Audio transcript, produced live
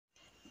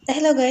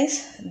Hello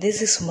guys,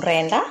 this is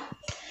Mrenda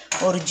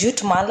or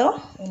jute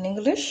mallow in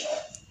English.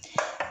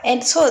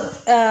 And so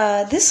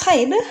this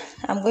side,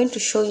 I'm going to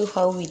show you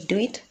how we do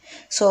it.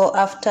 So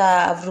after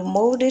I've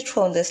removed it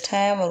from the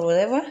stem or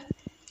whatever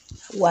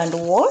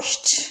and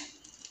washed,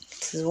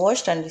 it is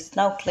washed and it's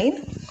now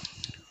clean.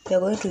 We are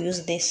going to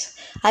use this.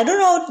 I don't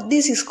know what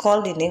this is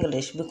called in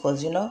English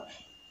because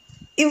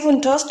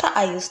even toaster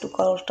I used to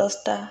call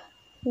toaster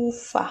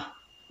ufa.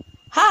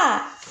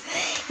 Ha!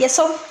 Yeah,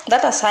 so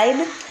that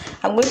aside,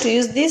 I'm going to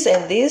use this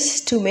and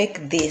this to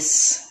make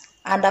this.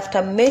 And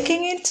after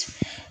making it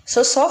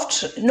so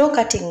soft, no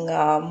cutting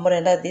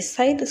Mrenda this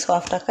side. So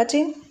after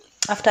putting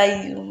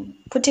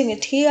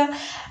it here,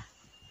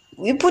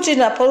 we put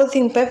in a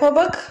polythene paper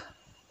bag,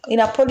 in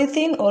a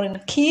polythene or in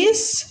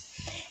keys,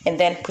 and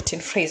then put in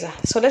freezer.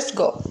 So let's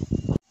go.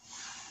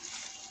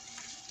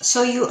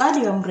 So you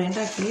add your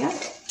Mrenda here.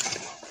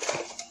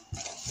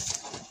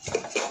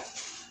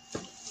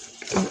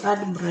 You add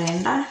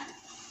Mrenda,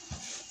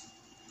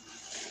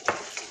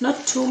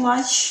 not too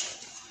much,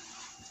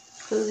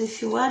 because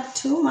if you add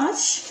too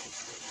much,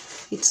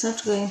 it's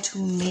not going to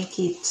make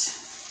it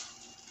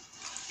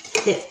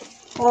the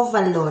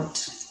overload.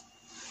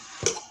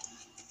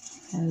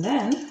 And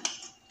then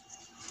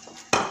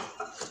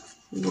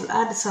you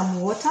add some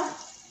water.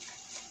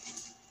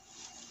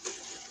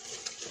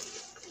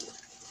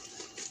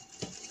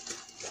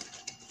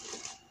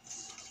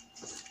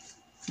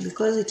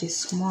 Because it is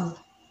small.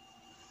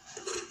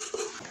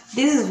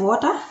 This is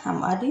water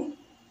I'm adding.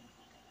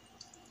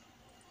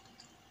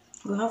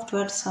 We have to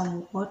add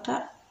some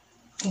water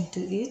into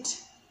it.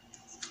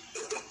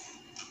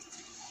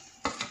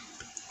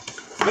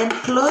 Then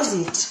close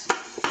it.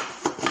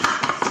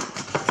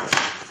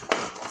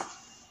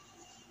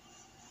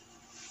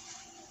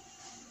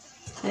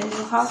 Then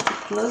you have to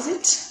close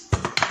it.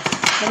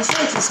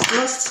 Ensure it is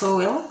closed so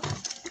well.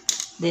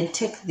 Then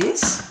take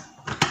this,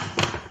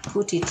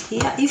 put it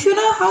here. If you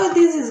know how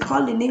this is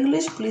called in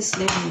English, please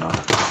let me know.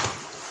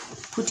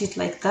 Put it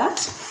like that.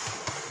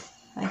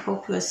 I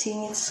hope you are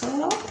seeing it so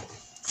well.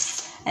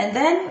 And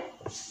then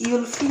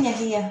you'll finger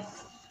here.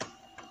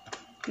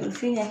 You'll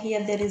finger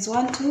here. There is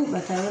one too,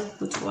 but I will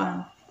put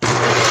one.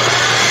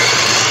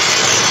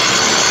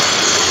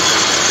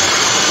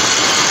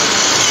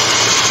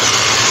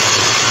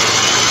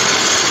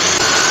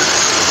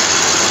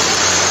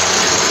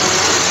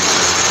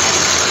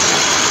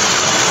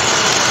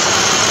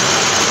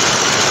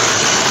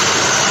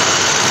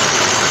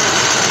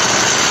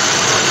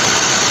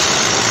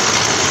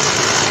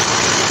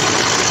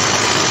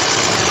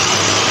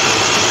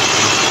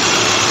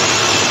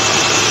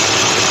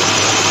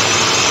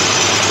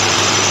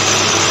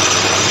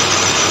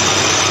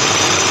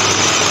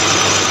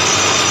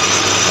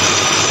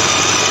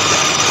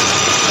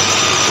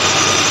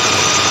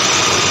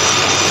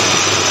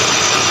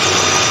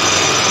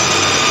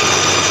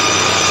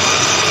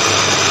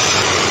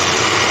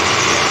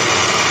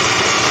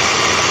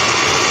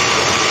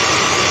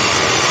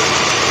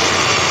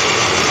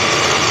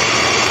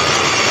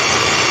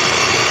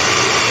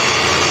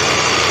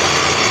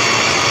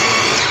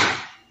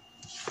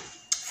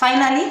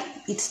 Finally,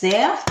 it's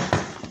there,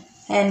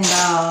 and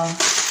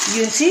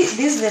you see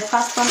this is the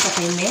first one that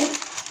I made.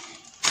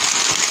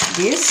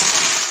 This,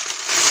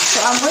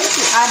 so I'm going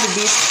to add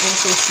this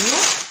also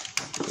here.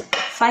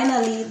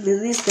 Finally,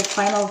 this is the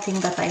final thing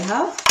that I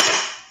have,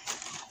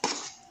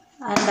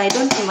 and I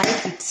don't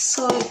like it,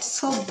 so it's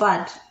so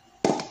bad.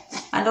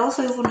 And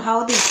also even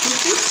how they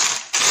cook it,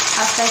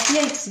 after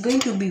here it's going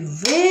to be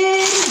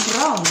very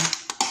brown.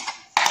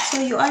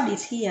 So you add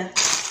it here.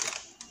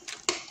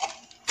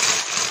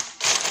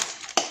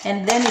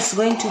 And then it's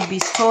going to be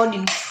stored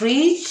in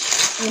fridge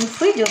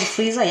or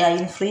freezer. Yeah,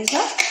 in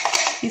freezer.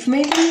 If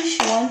maybe she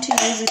wants to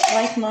use it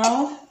right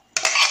now,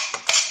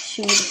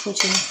 she will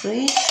put in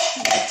fridge.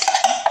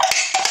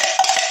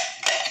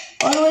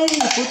 But always you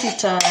put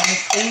it in the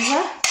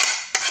freezer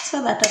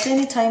so that at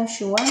any time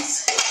she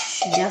wants,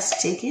 she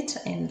just take it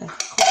and cook.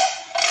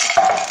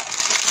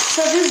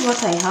 So this is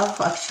what I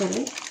have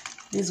actually.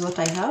 This is what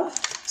I have.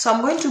 So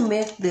I'm going to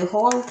make the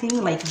whole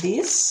thing like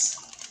this.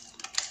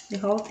 The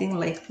whole thing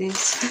like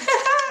this.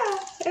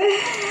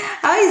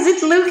 How is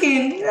it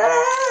looking?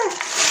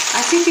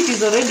 I think it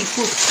is already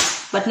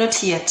cooked, but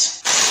not yet.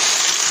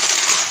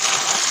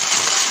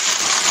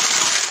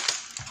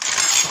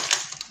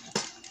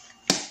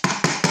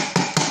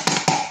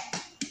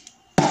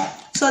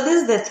 So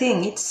this is the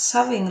thing. It's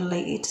serving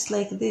like it's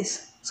like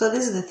this. So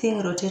this is the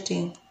thing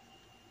rotating,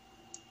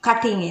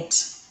 cutting it.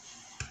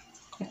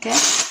 Okay.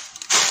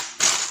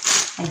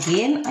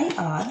 Again, I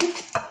add.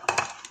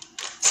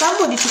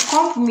 Somebody to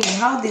comp me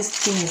how this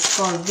thing is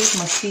called, this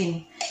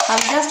machine. I'll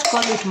just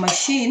call it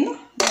machine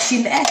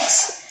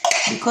X,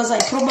 because I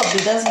probably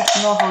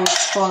doesn't know how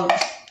it's called.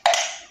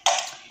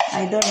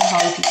 I don't know how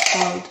it is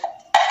called.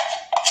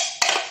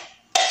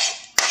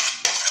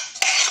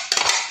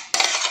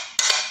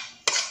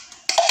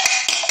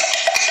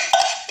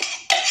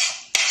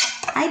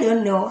 I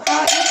don't know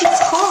how it is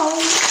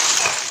called.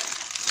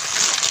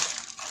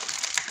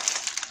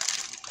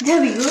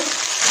 There we go.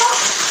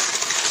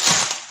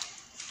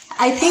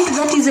 I think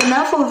that is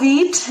enough of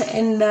it,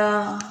 and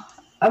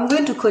I'm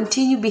going to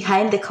continue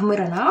behind the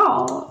camera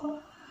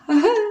now.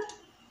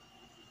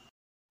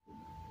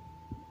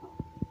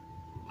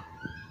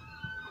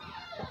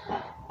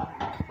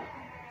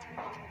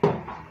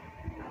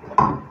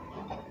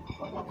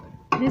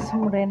 This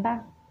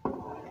mrenda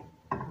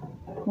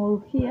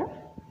move here.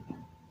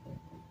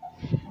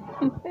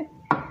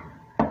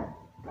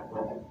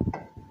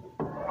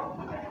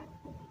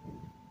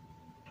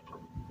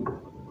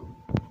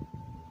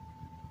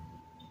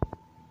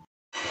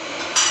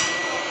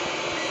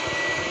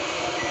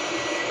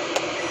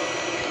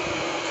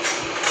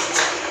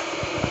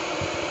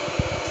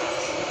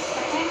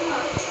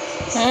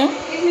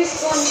 Give me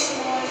sponge.